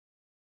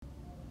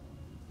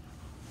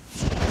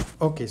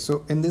Okay,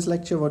 so in this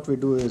lecture, what we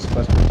do is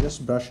first we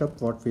just brush up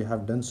what we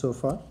have done so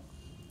far,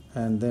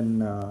 and then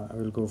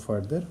we'll go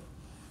further.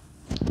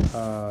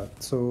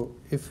 So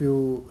if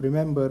you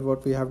remember,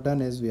 what we have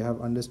done is we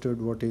have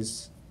understood what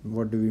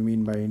do we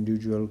mean by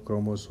individual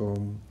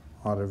chromosome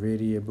or a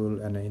variable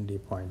and an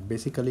endpoint.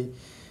 Basically,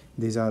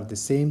 these are the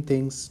same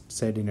things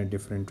said in a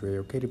different way,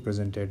 okay,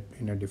 represented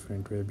in a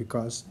different way,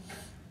 because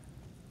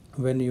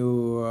when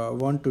you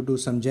want to do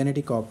some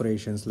genetic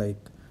operations like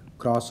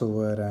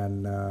crossover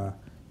and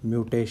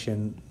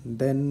mutation,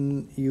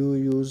 then you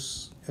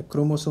use a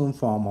chromosome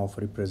form of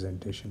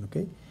representation,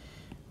 okay.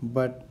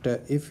 But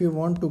if you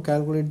want to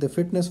calculate the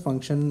fitness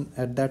function,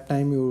 at that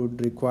time you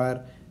would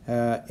require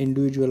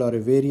individual or a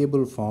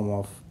variable form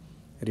of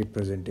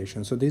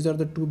representation. So these are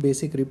the two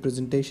basic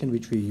representation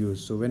which we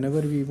use. So whenever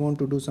we want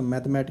to do some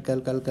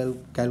mathematical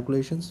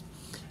calculations,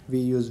 we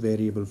use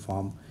variable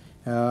form.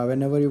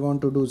 Whenever you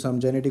want to do some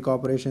genetic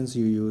operations,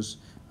 you use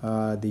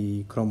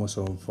the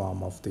chromosome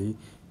form of the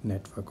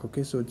network,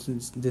 okay. So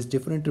this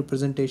different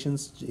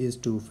representations is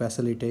to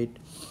facilitate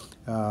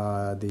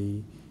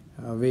the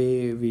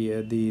way we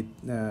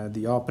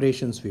the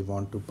operations we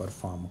want to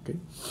perform, okay.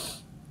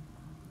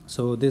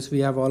 So this we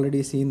have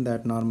already seen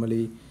that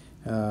normally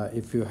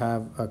if you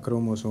have a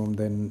chromosome,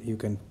 then you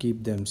can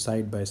keep them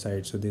side by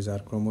side. So these are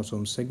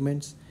chromosome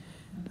segments,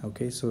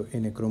 okay. So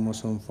in a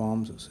chromosome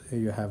form,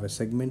 you have a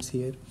segments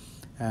here,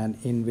 and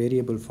in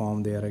variable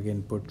form they are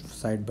again put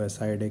side by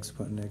side,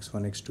 x1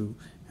 x1 x2,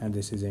 and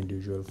this is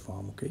individual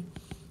form, okay.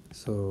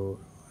 So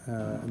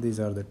these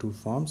are the two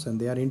forms, and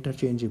they are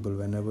interchangeable.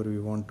 Whenever we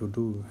want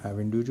to have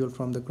individual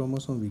from the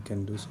chromosome, we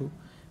can do so,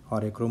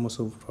 or a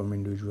chromosome from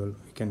individual,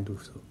 we can do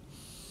so,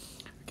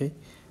 okay.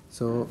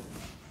 So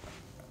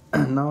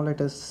now let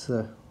us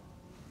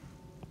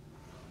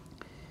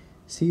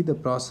see the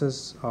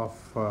process of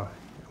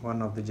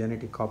one of the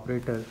genetic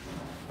operator,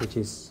 which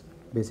is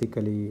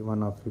basically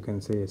one of, you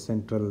can say, a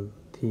central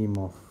theme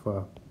of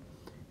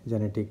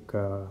genetic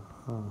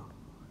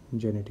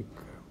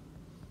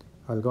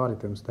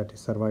algorithms, that is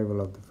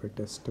survival of the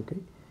fittest, okay.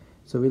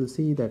 So we'll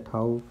see that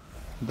how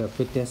the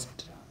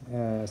fittest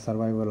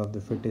survival of the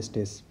fittest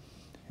is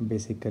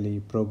basically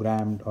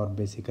programmed or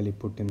basically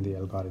put in the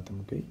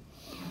algorithm, okay.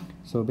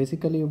 So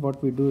basically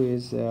what we do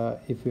is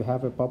if you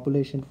have a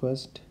population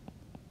first,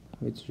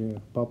 which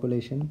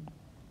population,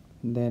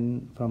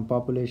 then from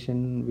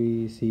population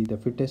we see the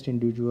fittest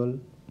individual,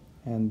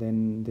 and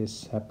then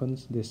this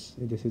happens, this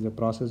is a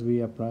process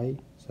we apply,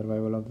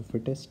 survival of the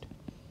fittest.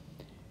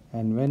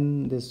 And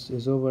when this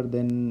is over,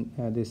 then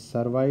this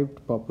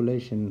survived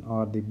population,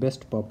 or the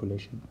best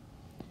population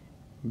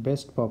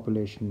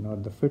or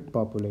the fit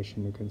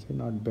population, you can say,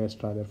 not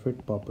best, rather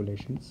fit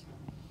populations.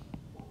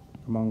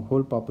 Among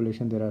whole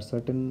population, there are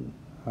certain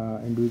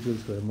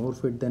individuals who are more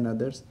fit than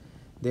others.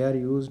 They are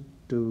used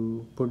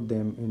to put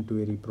them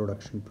into a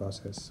reproduction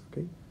process,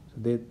 okay. So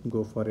they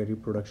go for a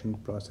reproduction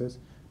process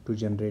to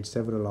generate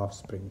several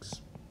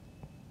offsprings,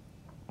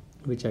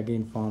 which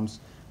again forms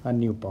a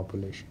new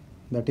population.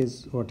 That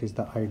is what is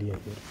the idea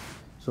here.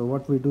 So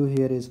what we do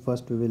here is,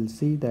 first we will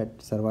see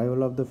that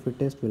survival of the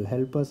fittest will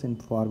help us in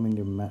forming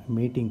a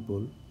mating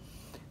pool,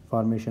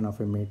 formation of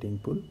a mating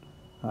pool.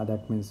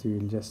 That means we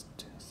will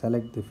just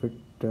select the fit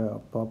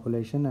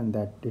population, and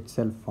that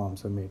itself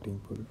forms a mating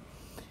pool,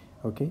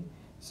 okay.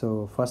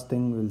 So first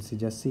thing we'll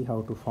just see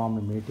how to form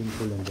a mating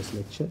pool in this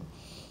lecture.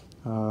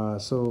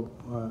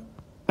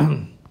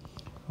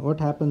 What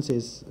happens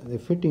is, the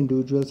fit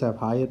individuals have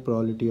higher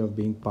probability of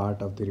being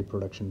part of the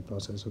reproduction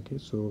process, okay.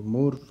 So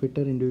more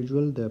fitter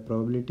individual, the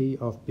probability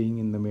of being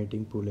in the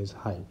mating pool is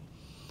high,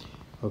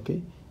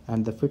 okay.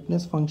 And the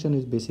fitness function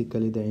is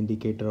basically the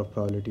indicator of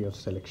probability of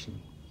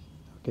selection,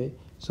 okay.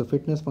 So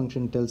fitness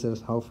function tells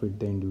us how fit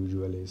the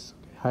individual is,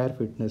 okay? Higher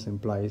fitness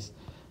implies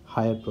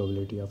higher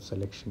probability of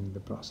selection in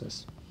the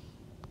process.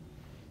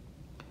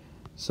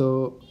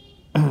 So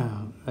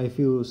if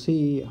you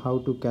see how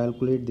to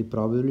calculate the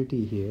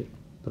probability here,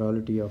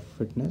 probability of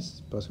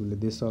fitness, possibly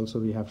this also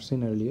we have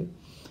seen earlier,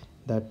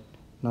 that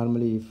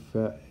normally if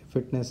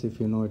fitness, if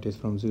you know, it is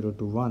from 0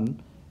 to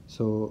 1.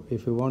 So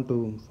if you want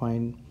to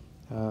find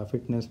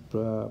fitness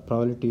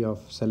probability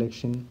of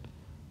selection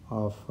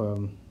of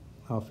an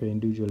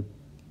individual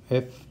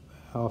f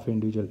of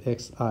individual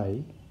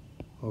xi,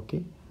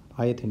 okay,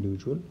 ith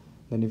individual,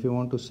 then if you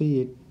want to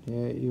see it,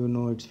 you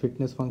know its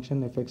fitness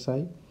function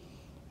fxi,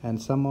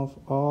 and sum of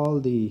all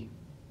the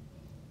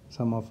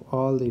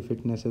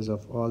fitnesses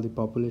of all the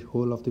population,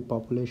 whole of the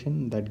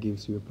population, that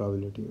gives you a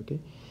probability, okay.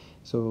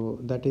 So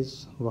that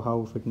is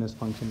how fitness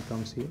function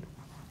comes here,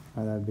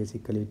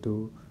 basically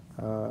to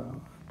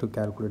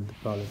calculate the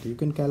probability. You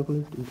can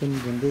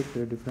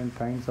generate different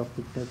kinds of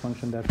fitness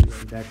function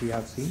that we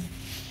have seen,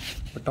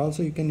 but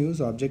also you can use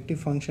objective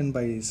function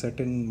by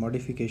certain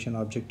modification.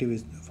 Objective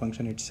is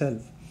function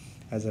itself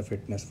as a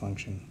fitness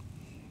function.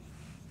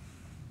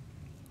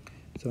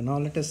 So now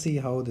let us see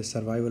how the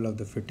survival of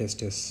the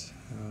fittest is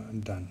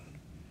done,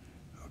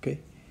 okay.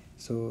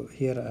 So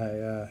here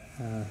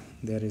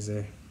there is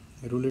a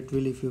roulette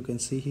wheel, if you can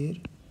see here.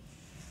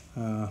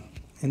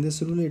 in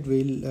this roulette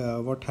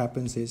wheel, what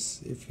happens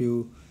is if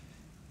you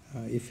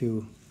if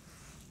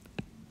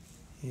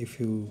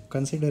you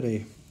consider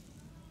a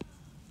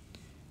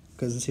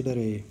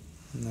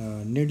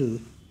needle,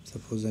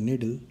 suppose a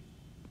needle,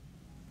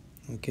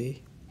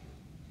 okay,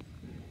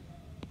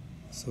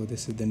 so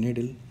this is the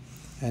needle,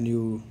 and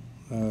you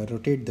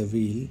rotate the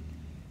wheel,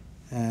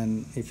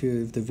 and if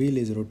the wheel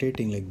is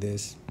rotating like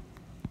this,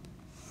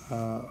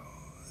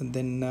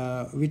 then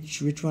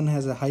which one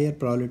has a higher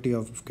probability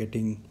of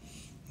getting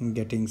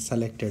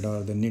selected,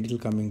 or the needle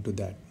coming to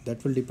that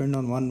will depend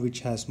on one which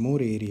has more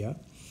area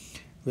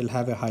will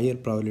have a higher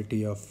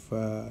probability of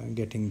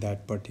getting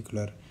that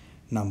particular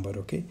number.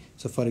 Okay,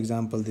 so for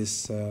example,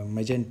 this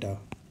magenta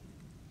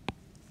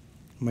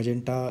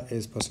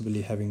is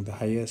possibly having the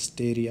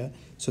highest area,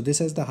 so this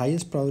has the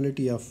highest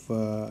probability of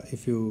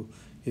if you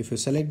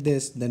select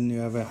this, then you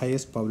have a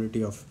highest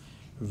probability of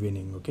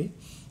winning. Okay,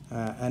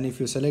 and if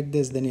you select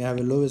this, then you have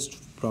a lowest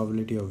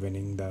probability of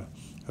winning the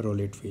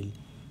roulette wheel.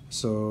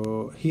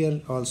 So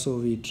here also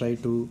we try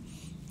to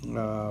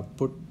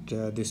put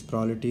these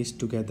probabilities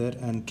together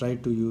and try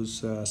to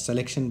use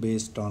selection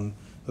based on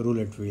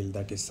roulette wheel,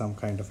 that is some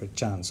kind of a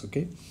chance.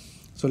 Okay,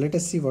 so let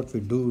us see what we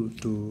do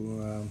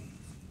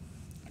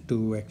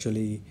to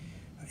actually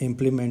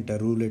implement a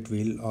roulette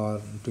wheel,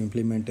 or to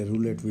implement a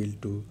roulette wheel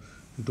to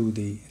do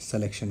the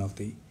selection of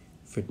the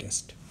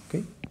fittest.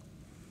 Okay,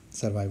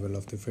 survival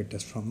of the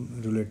fittest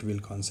from roulette wheel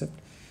concept.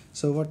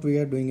 So what we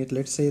are doing it,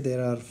 let's say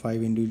there are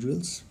 5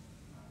 individuals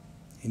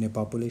in a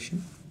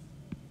population.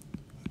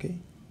 Okay,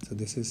 so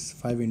this is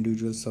 5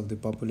 individuals of the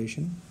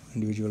population,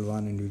 individual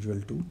 1,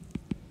 individual 2,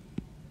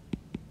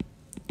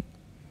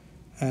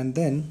 and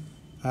then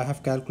I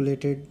have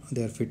calculated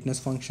their fitness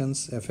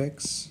functions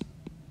fx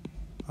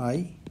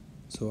I,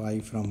 so I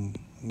from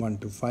 1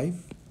 to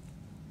 5,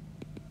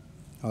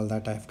 all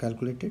that I have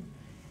calculated,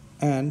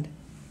 and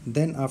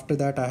then after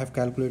that I have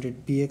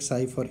calculated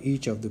pxi for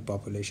each of the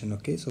population.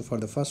 Okay, so for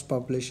the first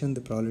population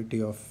the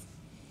probability of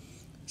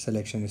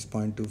selection is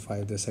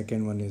 0.25, the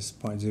second one is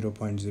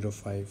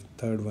 0.05,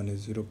 third one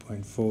is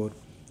 0.4.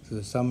 so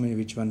the sum in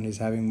which one is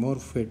having more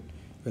fit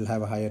will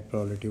have a higher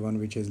probability, one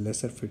which is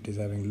lesser fit is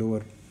having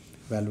lower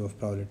value of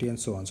probability, and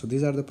so on. So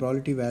these are the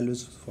probability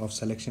values of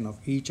selection of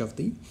each of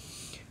the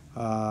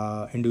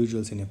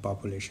individuals in a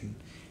population.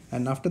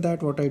 And after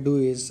that what I do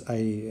is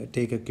I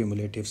take a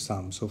cumulative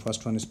sum. So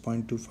first one is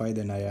 0.25,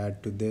 then I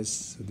add to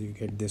this, so you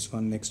get this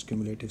one, next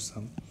cumulative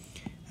sum,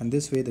 and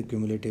this way the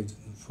cumulative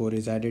 4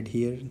 is added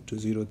here to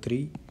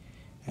 0.3,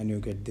 and you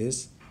get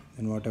this,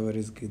 and whatever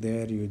is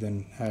there you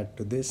then add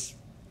to this,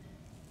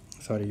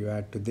 you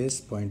add to this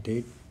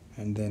 0.8,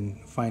 and then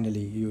finally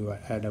you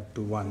add up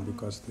to 1,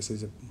 because this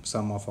is a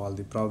sum of all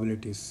the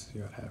probabilities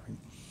you are having.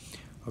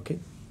 Okay,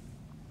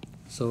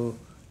 so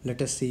let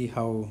us see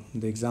how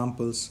the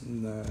examples,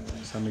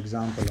 some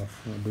example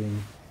of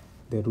doing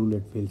the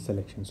roulette wheel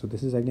selection. So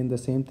this is again the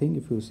same thing.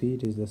 If you see,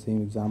 it is the same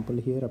example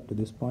here up to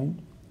this point.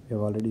 We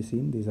have already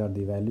seen these are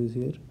the values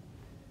here.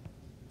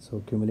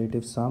 So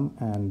cumulative sum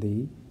and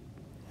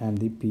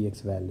the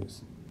px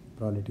values,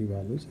 probability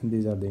values, and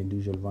these are the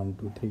individual 1,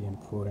 2, 3, and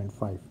 4, and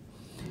 5.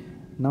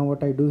 Now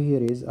what I do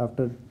here is,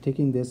 after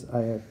taking this,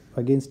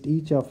 against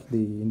each of the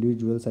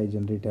individuals I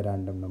generate a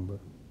random number.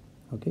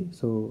 Okay,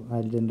 so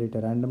I'll generate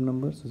a random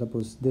number. So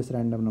suppose this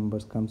random number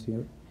comes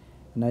here,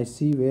 and I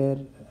see where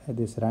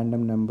this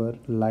random number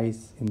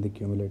lies in the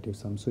cumulative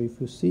sum. So if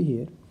you see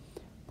here,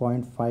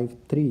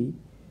 0.53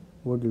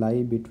 would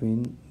lie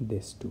between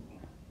these two.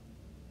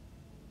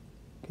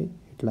 Okay,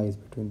 it lies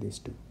between these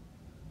two.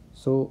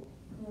 So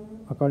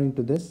according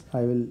to this,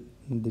 I will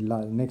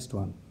next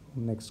come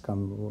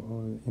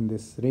in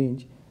this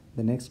range,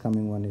 the next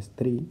coming one is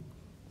 3,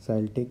 so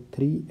I'll take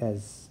 3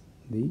 as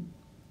the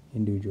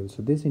individual.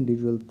 So this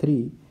individual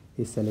 3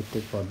 is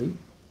selected for the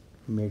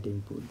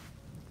mating pool.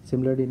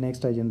 Similarly,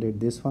 next I generate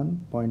this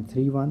one,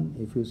 0.31.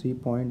 If you see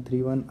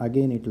 0.31,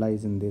 again it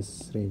lies in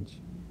this range.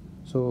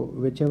 So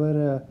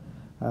whichever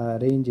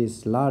range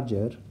is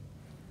larger,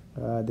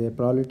 the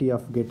probability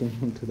of getting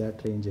into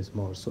that range is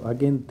more. So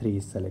again 3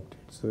 is selected.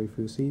 So if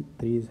you see,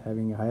 3 is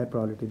having a higher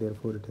probability,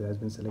 therefore it has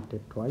been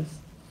selected twice.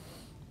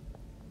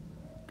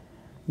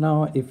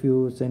 Now if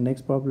you say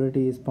next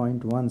probability is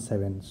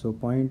 0.17, so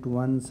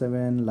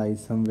 0.17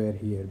 lies somewhere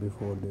here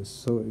before this.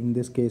 So in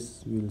this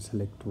case we will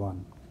select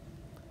 1.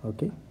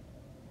 Okay,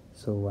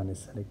 so 1 is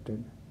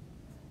selected.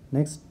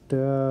 Next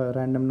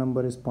random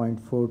number is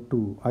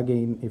 0.42.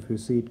 Again, if you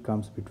see, it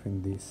comes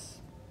between these,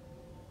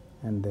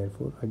 and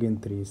therefore again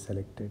 3 is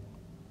selected.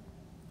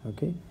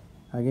 Okay,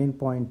 again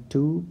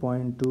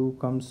 0.2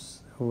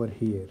 comes over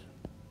here,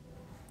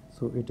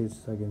 so it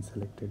is again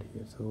selected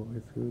here. So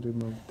if you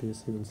remove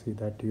this, you will see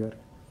that you are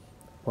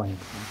 0.1.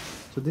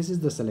 So this is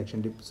the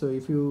selection. So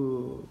if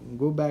you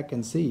go back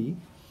and see,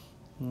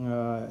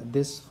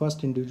 this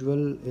first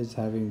individual is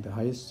having the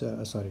highest,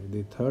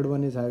 the third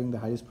one is having the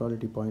highest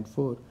probability,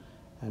 0.4,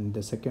 and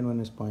the second one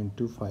is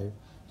 0.25.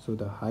 So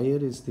the higher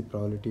is the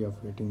probability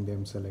of getting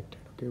them selected.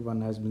 Okay,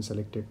 one has been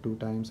selected 2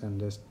 times, and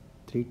this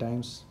 3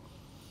 times,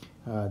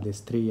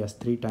 this 3 as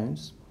 3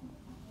 times,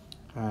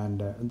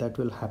 and that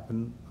will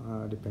happen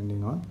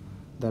depending on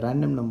the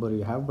random number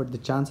you have, but the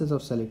chances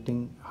of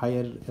selecting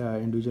higher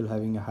individual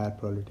having a higher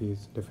probability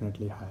is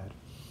definitely higher.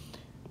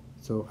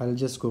 So I'll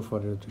just go for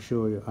it to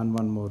show you on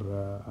one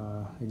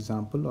more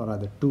example, or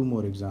rather two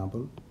more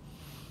example.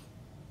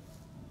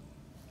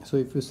 So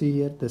if you see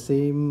here, the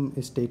same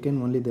is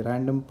taken, only the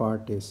random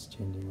part is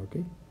changing.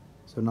 Okay,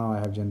 so now I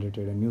have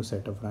generated a new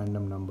set of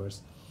random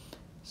numbers.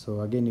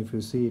 So again, if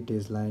you see, it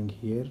is lying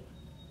here,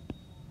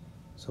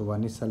 so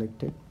 1 is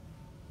selected.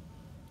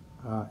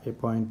 A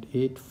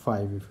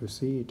 0.85, if you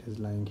see, it is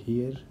lying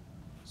here,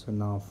 so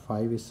now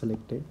 5 is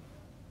selected.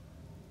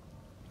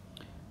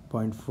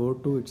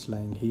 0.42, it's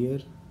lying here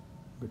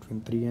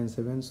between 3 and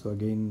 7, so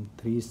again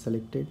 3 is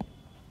selected.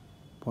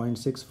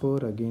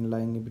 0.64, again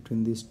lying in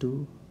between these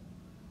two.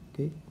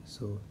 Okay,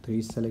 so 3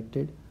 is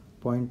selected.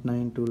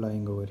 0.92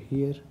 lying over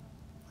here,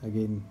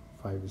 again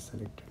 5 is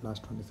selected,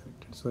 last one is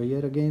selected. So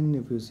here again,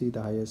 if you see,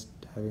 the highest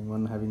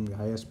having the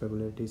highest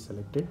probability is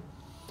selected,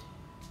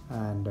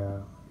 and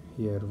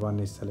here 1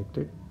 is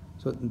selected.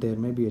 So there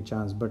may be a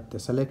chance, but the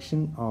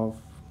selection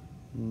of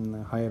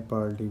higher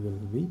probability will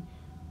be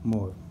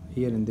more.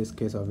 Here in this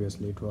case,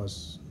 obviously it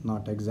was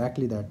not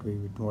exactly that way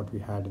with what we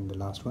had in the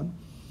last one,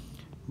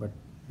 but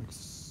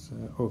it's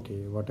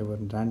okay, whatever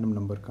random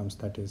number comes,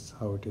 that is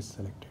how it is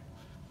selected.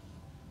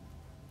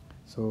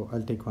 So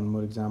I'll take one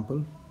more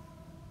example.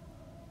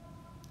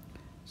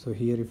 So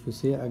here if you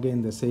see,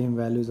 again the same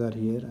values are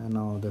here, and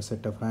now the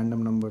set of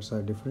random numbers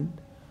are different.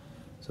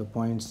 So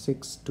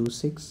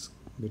 0.626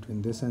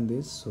 between this and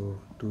this, so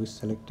 2 is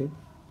selected,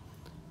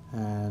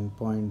 and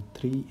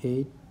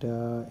 0.38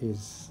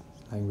 is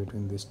lying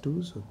between these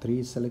two, so 3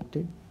 is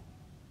selected.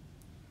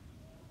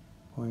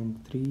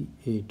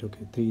 0.38,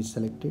 okay, 3 is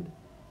selected.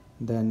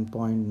 Then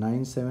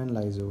 0.97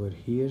 lies over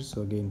here,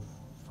 so again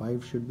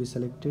 5 should be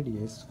selected.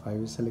 Yes,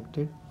 5 is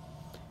selected.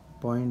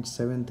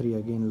 0.73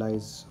 again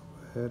lies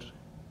over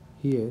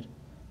here,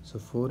 so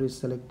 4 is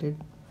selected.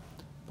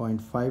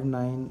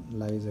 0.59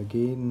 lies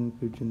again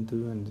between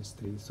 2 and this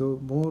 3. So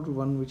more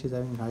one which is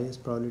having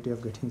highest probability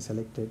of getting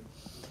selected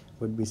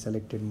would be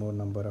selected more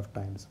number of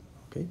times.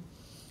 Okay,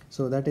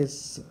 so that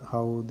is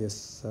how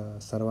this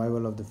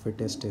survival of the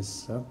fittest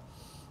is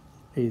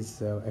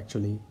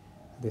actually,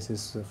 this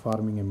is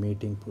forming a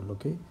mating pool.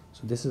 Okay,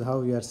 so this is how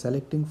we are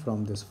selecting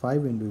from this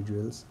 5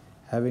 individuals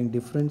having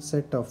different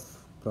set of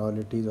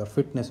probabilities or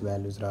fitness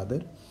values.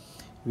 Rather,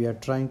 we are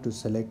trying to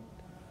select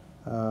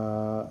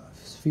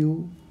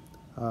few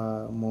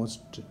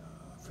most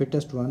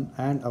fittest one,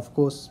 and of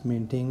course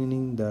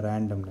maintaining the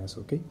randomness.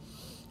 Okay,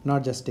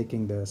 not just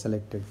taking the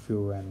selected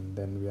few and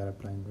then we are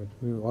applying it,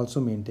 we are also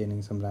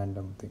maintaining some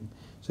random thing.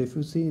 So if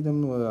you see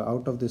them,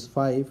 out of this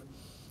 5,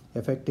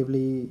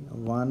 effectively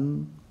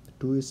 1,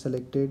 2 is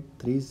selected,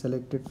 3 is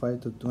selected,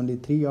 5, so only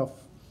 3 of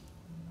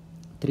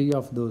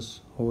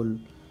those whole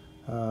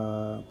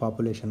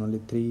population, only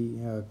 3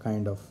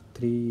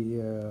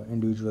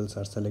 individuals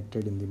are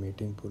selected in the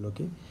mating pool.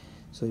 Okay,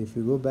 so if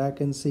you go back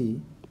and see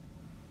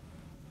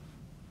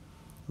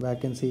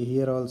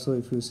here also,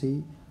 if you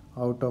see,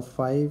 out of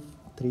 5,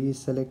 3 is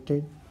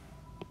selected,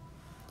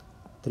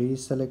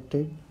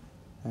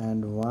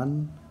 and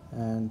 1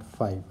 and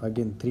 5,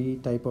 again 3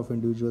 type of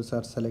individuals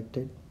are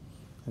selected.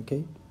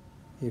 Okay,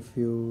 if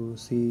you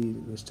see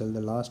still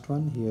the last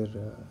one here,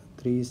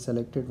 3 is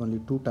selected, only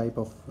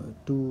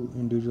 2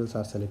 individuals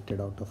are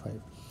selected out of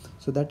 5.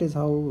 So that is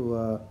how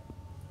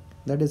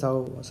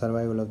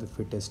survival of the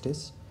fittest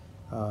is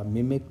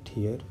mimicked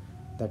here,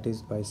 that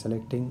is by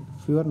selecting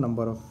fewer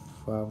number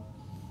of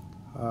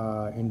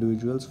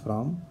individuals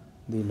from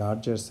the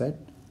larger set,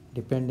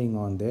 depending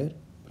on their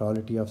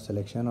probability of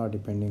selection or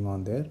depending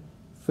on their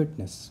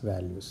fitness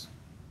values.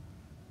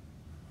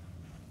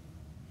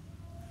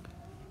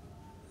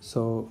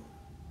 So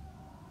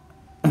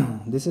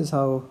this is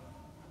how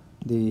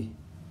the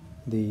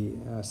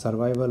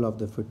survival of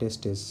the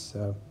fittest is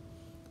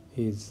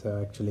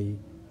actually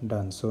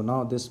done. So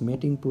now this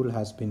mating pool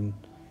has been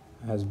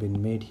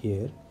made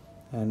here,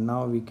 and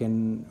now we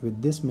can,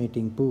 with this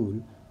mating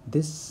pool,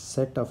 this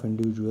set of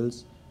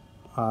individuals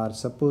are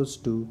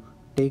supposed to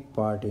take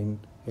part in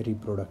a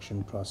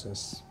reproduction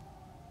process.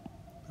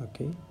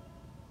 Okay,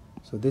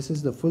 so this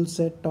is the full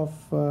set of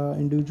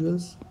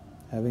individuals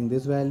having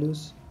these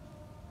values.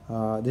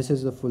 This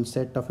is the full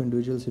set of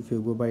individuals if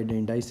you go by the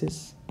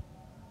indices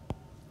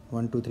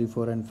 1, 2, 3,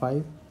 4 and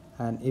 5.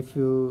 And if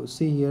you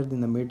see here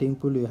in the mating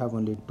pool, you have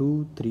only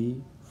 2,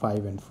 3,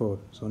 5 and 4,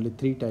 so only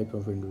 3 type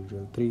of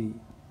individual, 3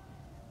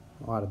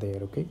 are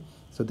there. Okay,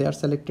 so they are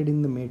selected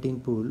in the mating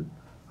pool.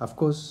 Of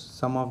course,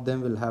 some of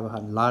them will have a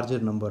larger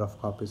number of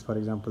copies. For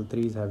example,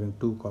 3 is having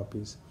 2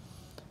 copies.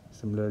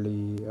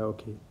 Similarly,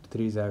 okay,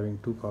 3 is having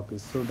 2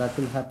 copies. So that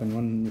will happen.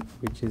 One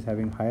which is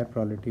having higher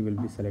probability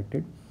will be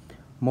selected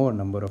more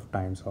number of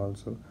times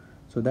also.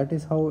 So that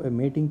is how a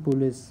mating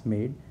pool is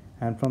made,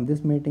 and from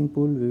this mating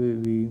pool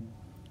we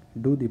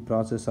do the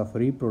process of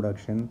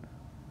reproduction,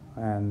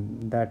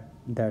 and that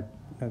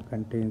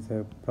contains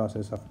a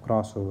process of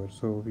crossover.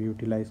 So we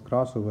utilize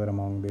crossover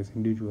among these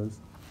individuals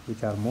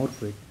which are more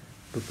fit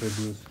to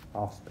produce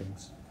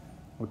offsprings.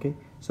 Okay,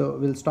 so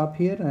we'll stop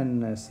here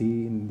and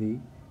see in the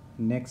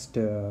next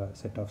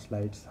set of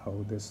slides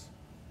how this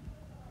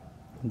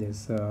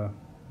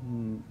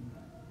mm,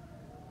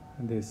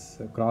 this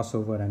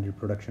crossover and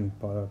reproduction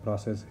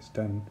process is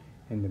done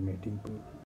in the mating pool.